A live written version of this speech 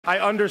I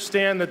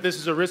understand that this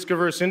is a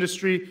risk-averse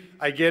industry.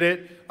 I get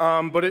it.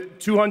 But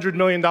 $200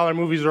 million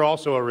movies are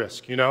also a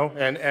risk, you know?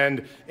 And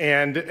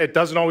it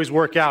doesn't always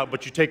work out,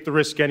 but you take the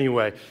risk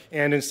anyway.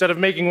 And instead of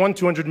making one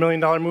 $200 million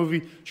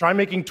movie, try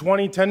making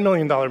 20 $10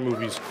 million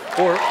movies.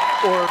 Or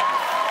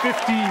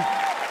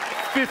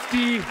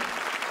 50,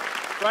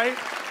 right?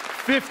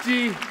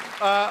 50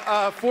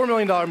 $4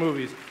 million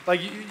movies.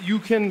 Like, you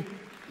can...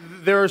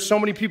 There are so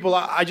many people,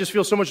 I just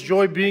feel so much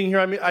joy being here.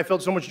 I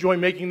felt so much joy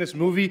making this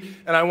movie,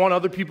 and I want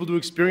other people to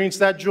experience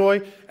that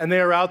joy, and they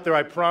are out there,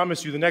 I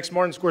promise you. The next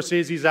Martin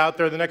Scorsese's out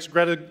there, the next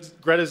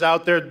Greta's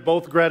out there,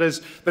 both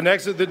Gretas, the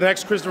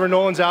next Christopher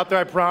Nolan's out there,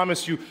 I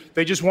promise you.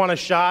 They just want a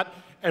shot,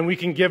 and we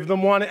can give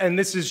them one, and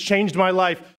this has changed my life.